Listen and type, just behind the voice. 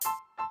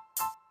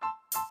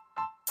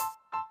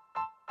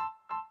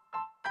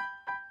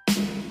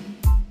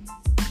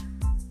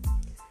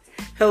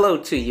Hello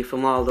to you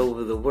from all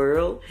over the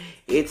world.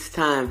 It's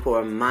time for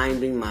a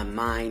Minding My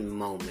Mind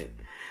moment.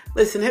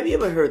 Listen, have you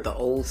ever heard the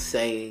old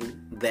saying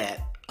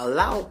that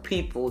allow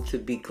people to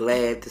be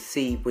glad to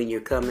see when you're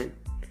coming,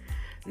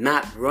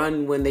 not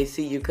run when they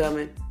see you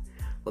coming?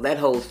 Well, that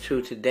holds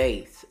true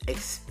today,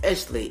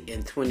 especially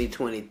in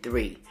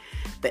 2023.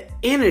 The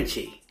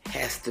energy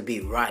has to be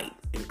right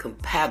and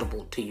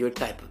compatible to your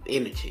type of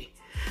energy.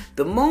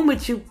 The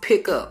moment you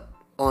pick up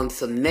on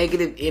some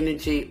negative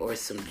energy or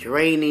some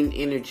draining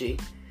energy,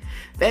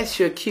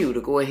 that's your cue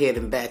to go ahead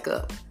and back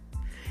up.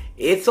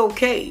 It's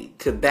okay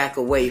to back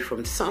away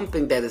from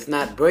something that is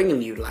not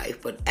bringing you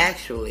life, but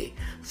actually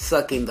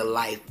sucking the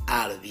life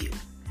out of you.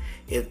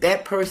 If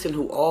that person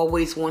who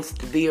always wants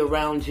to be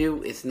around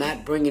you is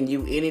not bringing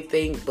you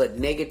anything but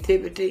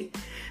negativity,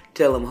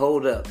 tell them,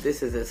 hold up,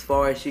 this is as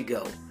far as you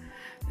go.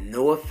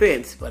 No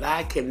offense, but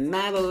I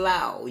cannot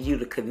allow you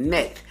to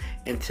connect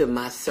into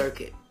my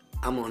circuit.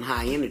 I'm on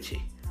high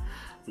energy.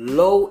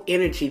 Low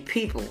energy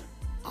people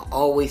are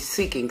always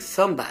seeking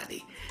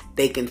somebody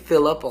they can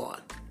fill up on,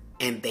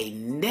 and they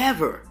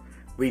never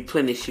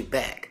replenish you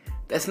back.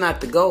 That's not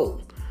the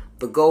goal.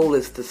 The goal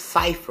is to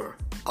cipher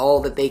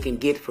all that they can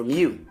get from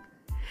you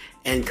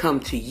and come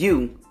to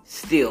you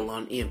still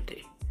on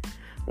empty. I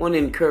want to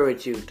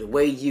encourage you, the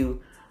way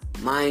you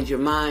mind your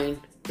mind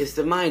is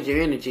to mind your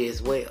energy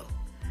as well.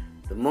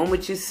 The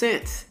moment you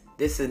sense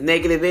this is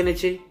negative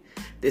energy,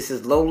 this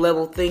is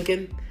low-level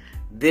thinking,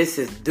 this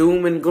is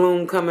doom and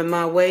gloom coming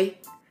my way,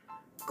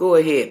 go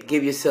ahead,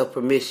 give yourself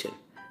permission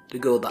to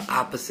go the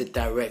opposite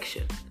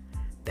direction.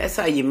 That's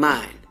how you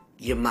mind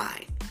your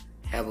mind.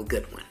 Have a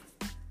good one.